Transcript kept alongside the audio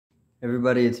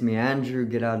Everybody, it's me, Andrew.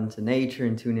 Get out into nature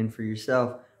and tune in for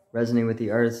yourself. Resonate with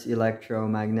the Earth's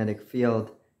electromagnetic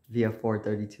field via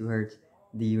 432 hertz,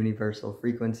 the universal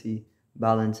frequency.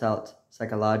 Balance out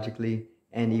psychologically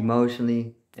and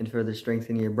emotionally, and further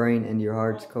strengthen your brain and your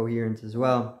heart's coherence as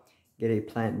well. Get a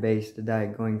plant-based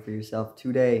diet going for yourself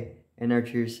today and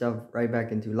nurture yourself right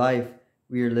back into life.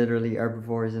 We are literally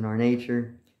herbivores in our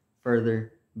nature.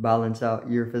 Further balance out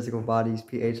your physical body's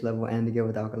pH level and to get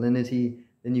with alkalinity.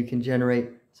 Then you can generate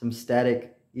some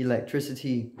static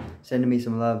electricity. Send me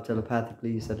some love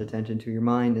telepathically. Set attention to your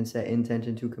mind and set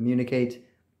intention to communicate.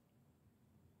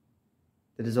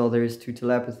 That is all there is to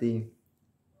telepathy.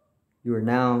 You are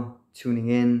now tuning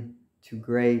in to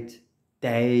great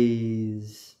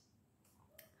days.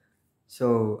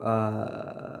 So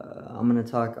I'm going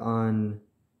to talk on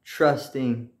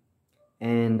trusting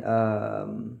and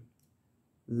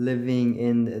living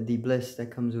in the bliss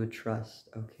that comes with trust.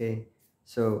 Okay,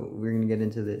 so we're going to get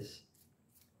into this.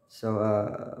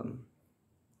 So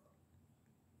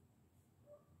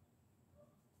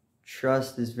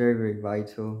trust is very, very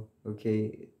vital,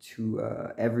 okay, to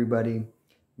everybody,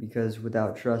 because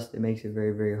without trust, it makes it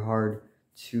very, very hard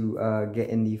to get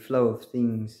in the flow of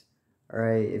things. All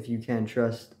right, if you can't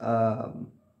trust,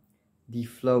 the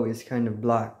flow is kind of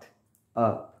blocked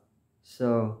up.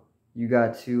 So you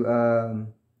got to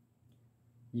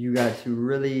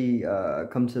really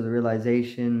come to the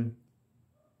realization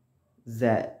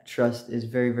that trust is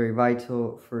very, very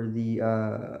vital for the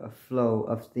flow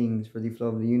of things, for the flow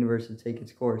of the universe to take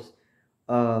its course.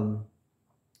 And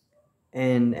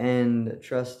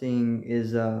trusting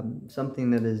is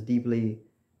something that is deeply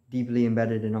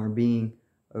embedded in our being.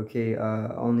 Okay,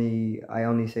 I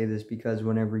only say this because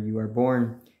whenever you are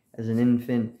born as an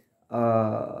infant,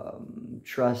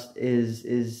 trust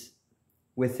is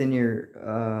within your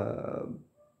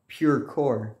pure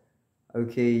core.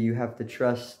 Okay, you have to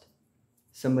trust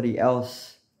somebody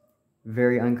else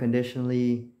very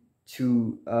unconditionally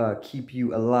to keep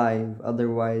you alive.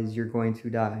 Otherwise, you're going to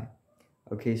die.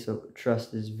 Okay, so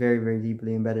trust is very, very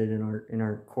deeply embedded in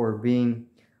our core being,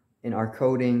 in our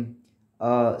coding.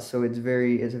 So it's a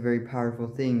very powerful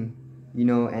thing, you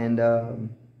know, and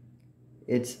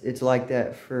it's like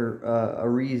that for a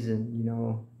reason, you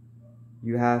know.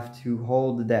 You have to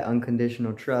hold that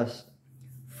unconditional trust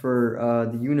for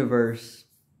the universe,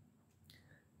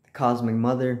 the cosmic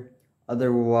mother.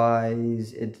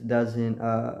 Otherwise, it doesn't.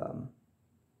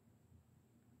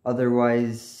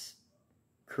 Otherwise,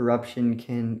 corruption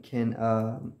can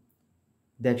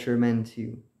detriment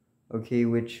you. Okay,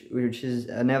 which is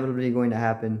inevitably going to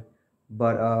happen,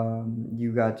 but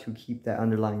you got to keep that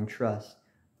underlying trust.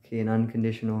 Okay, an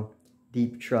unconditional,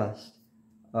 deep trust.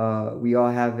 We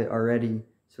all have it already,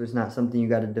 so it's not something you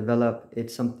got to develop.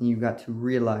 It's something you got to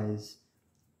realize,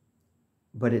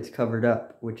 but it's covered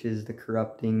up, which is the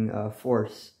corrupting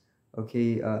force.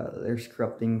 Okay, there's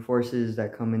corrupting forces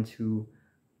that come into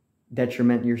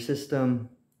detriment your system,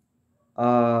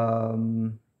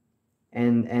 and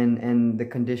the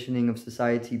conditioning of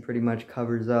society pretty much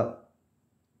covers up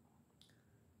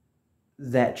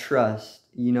that trust,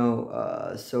 you know.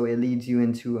 So it leads you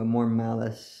into a more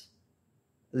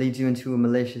leads you into a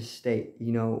malicious state,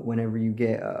 you know, whenever you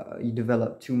get you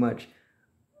develop too much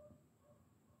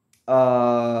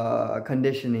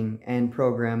conditioning and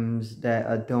programs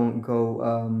that don't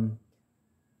go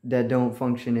that don't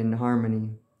function in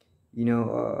harmony, you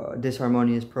know.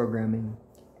 Disharmonious programming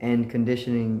and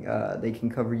conditioning, they can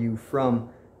cover you from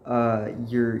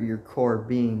your core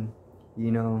being,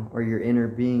 you know, or your inner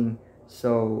being.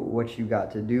 So what you got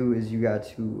to do is you got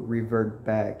to revert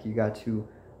back, you got to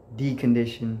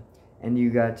decondition, and you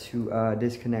got to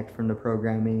disconnect from the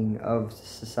programming of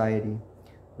society,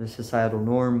 the societal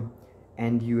norm,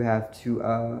 and you have to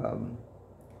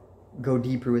go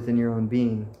deeper within your own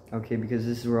being. Okay, because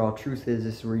this is where all truth is.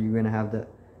 This is where you're gonna have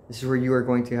this is where you are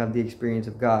going to have the experience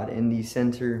of God in the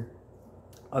center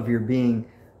of your being,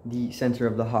 the center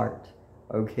of the heart.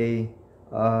 Okay,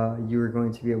 you are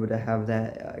going to be able to have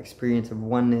that experience of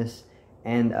oneness,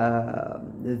 and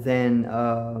then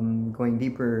going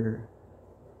deeper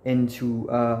into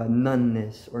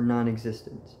noneness or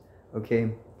non-existence.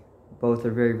 Okay, both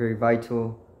are very, very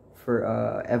vital for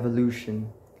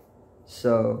evolution.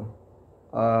 So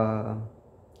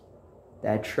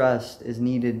that trust is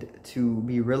needed to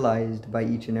be realized by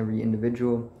each and every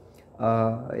individual.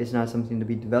 It's not something to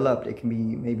be developed. It can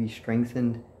be maybe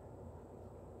strengthened,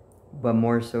 but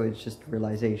more so it's just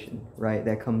realization, right?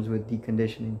 That comes with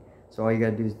deconditioning. So all you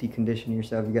gotta do is decondition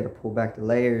yourself. You gotta pull back the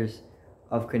layers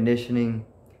of conditioning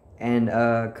and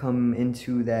come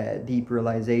into that deep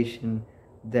realization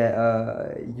that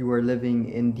you are living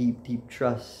in deep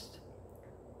trust.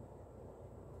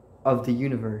 of the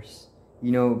universe,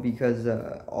 you know, because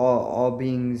all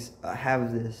beings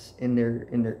have this in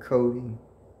their coding,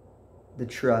 the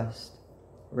trust,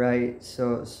 right?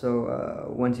 So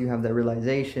once you have that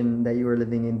realization that you are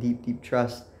living in deep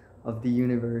trust of the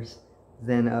universe,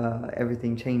 then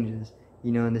everything changes,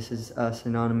 you know. And this is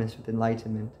synonymous with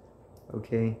enlightenment.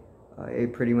 Okay,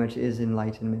 it pretty much is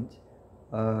enlightenment.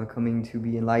 Coming to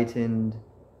be enlightened,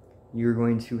 you're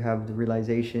going to have the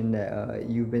realization that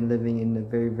you've been living in a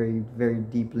very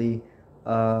deeply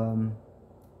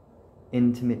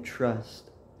intimate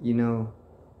trust, you know.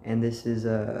 And this is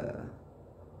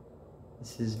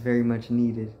very much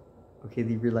needed. Okay,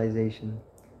 the realization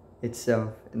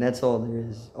itself, and that's all there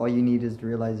is. All you need is the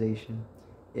realization.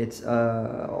 It's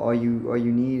all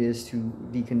you need is to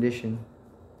decondition,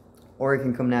 or it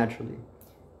can come naturally,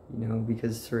 you know,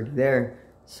 because it's already there.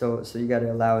 So you got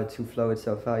to allow it to flow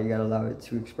itself out. You got to allow it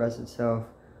to express itself.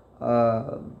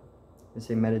 Let's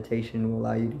say meditation will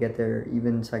allow you to get there.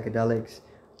 Even psychedelics.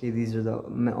 Okay, these are the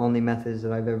only methods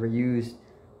that I've ever used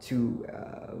to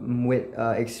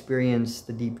experience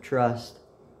the deep trust.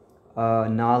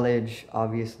 Knowledge,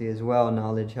 obviously, as well.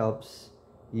 Knowledge helps.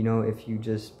 You know, if you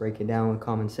just break it down with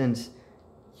common sense,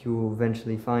 you will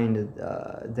eventually find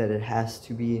that it has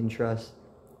to be in trust,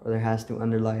 or there has to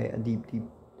underlie a deep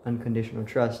unconditional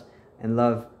trust and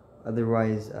love.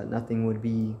 Otherwise, nothing would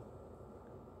be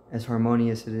as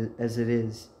harmonious as it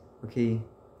is. Okay,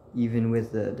 even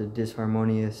with the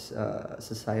disharmonious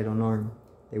societal norm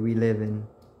that we live in.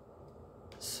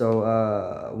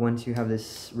 So once you have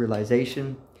this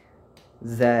realization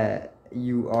that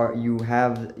you are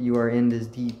in this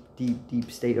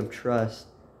deep state of trust,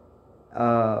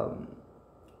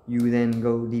 you then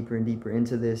go deeper and deeper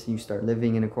into this, and you start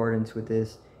living in accordance with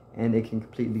this, and it can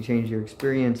completely change your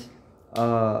experience.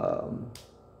 And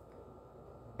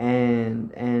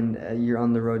you're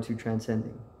on the road to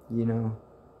transcending, you know.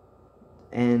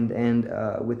 And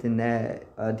within that,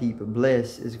 deep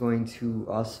bliss is going to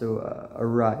also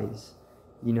arise,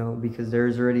 you know, because there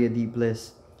is already a deep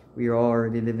bliss. We are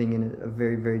already living in a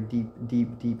very deep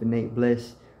innate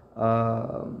bliss.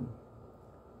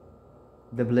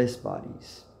 The bliss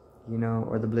bodies, you know,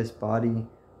 or the bliss body.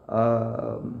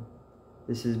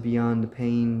 This is beyond the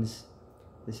pains.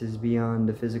 This is beyond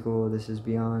the physical. This is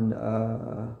beyond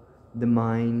the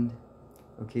mind.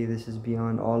 Okay, this is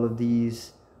beyond all of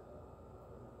these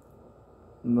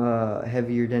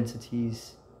heavier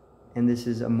densities, and this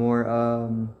is a more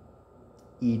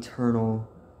eternal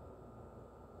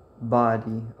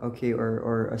body, okay,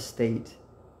 or a state,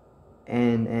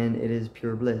 and it is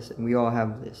pure bliss, and we all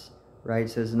have this, right?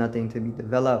 So there's nothing to be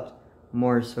developed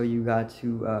more, so you got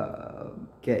to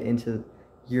get into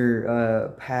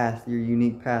your path, your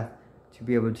unique path, to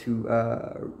be able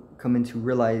to come into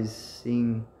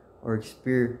realizing or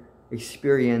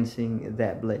experiencing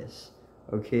that bliss.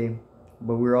 Okay,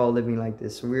 but we're all living like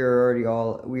this, so we're already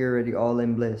all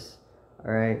in bliss.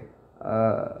 All right,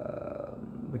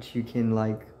 but you can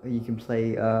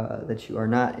play that you are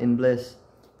not in bliss.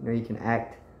 You know, you can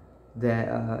act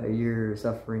that you're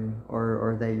suffering,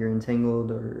 or that you're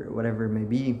entangled, or whatever it may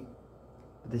be.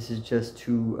 But this is just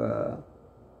to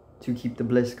keep the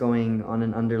bliss going on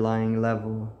an underlying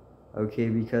level, okay?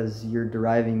 Because you're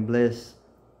deriving bliss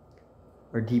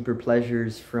or deeper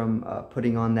pleasures from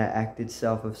putting on that act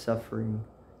itself of suffering,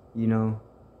 you know.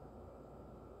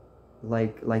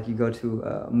 Like you go to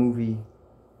a movie,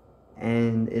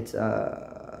 and it's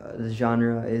the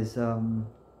genre is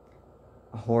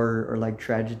horror or like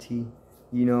tragedy,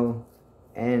 you know,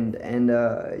 and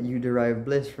you derive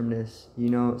bliss from this, you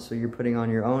know. So you're putting on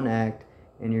your own act,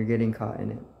 and you're getting caught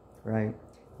in it, right?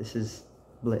 This is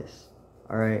bliss.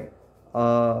 All right.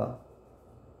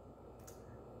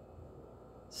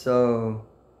 So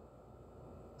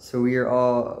we are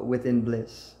all within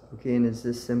bliss, okay? And it's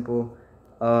this simple.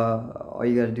 All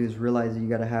you gotta do is realize that you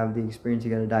gotta have the experience.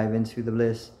 You gotta dive into the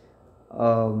bliss.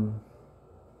 And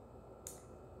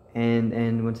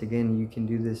once again, you can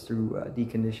do this through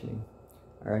deconditioning.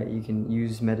 All right, you can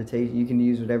use meditation. You can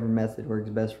use whatever method works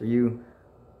best for you,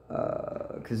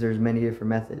 because there's many different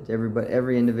methods.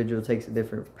 Every individual takes a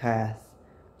different path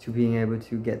to being able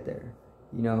to get there.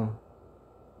 You know,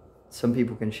 some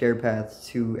people can share paths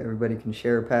too. Everybody can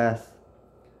share a path.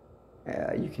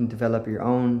 You can develop your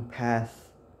own path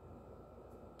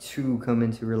to come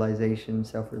into realization,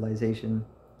 self-realization.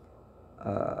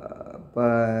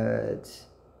 But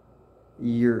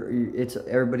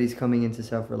everybody's coming into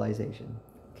self-realization.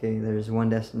 Okay, there's one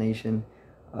destination,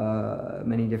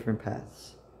 many different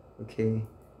paths. Okay,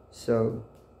 so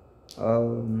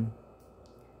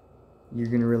you're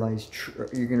gonna realize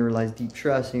deep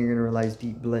trust, and you're gonna realize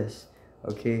deep bliss.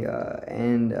 Okay,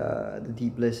 and the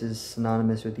deep bliss is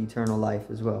synonymous with eternal life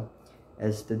as well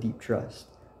as the deep trust.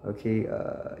 Okay,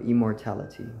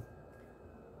 immortality.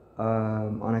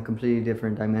 On a completely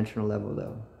different dimensional level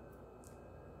though,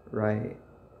 right?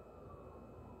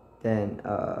 Then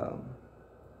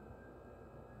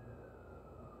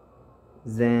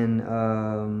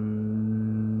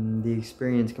the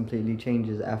experience completely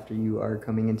changes after you are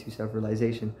coming into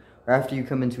self-realization, or after you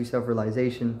come into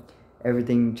self-realization,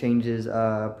 everything changes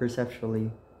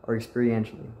perceptually or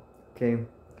experientially. Okay,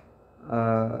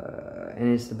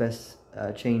 and it's the best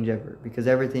change ever, because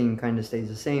everything kind of stays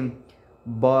the same,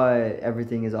 but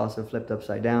everything is also flipped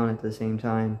upside down at the same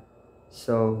time.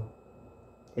 So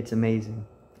it's amazing.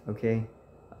 Okay,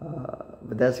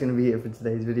 but that's gonna be it for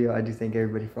today's video. I do thank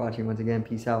everybody for watching once again.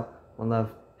 Peace out, one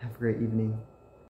love, have a great evening.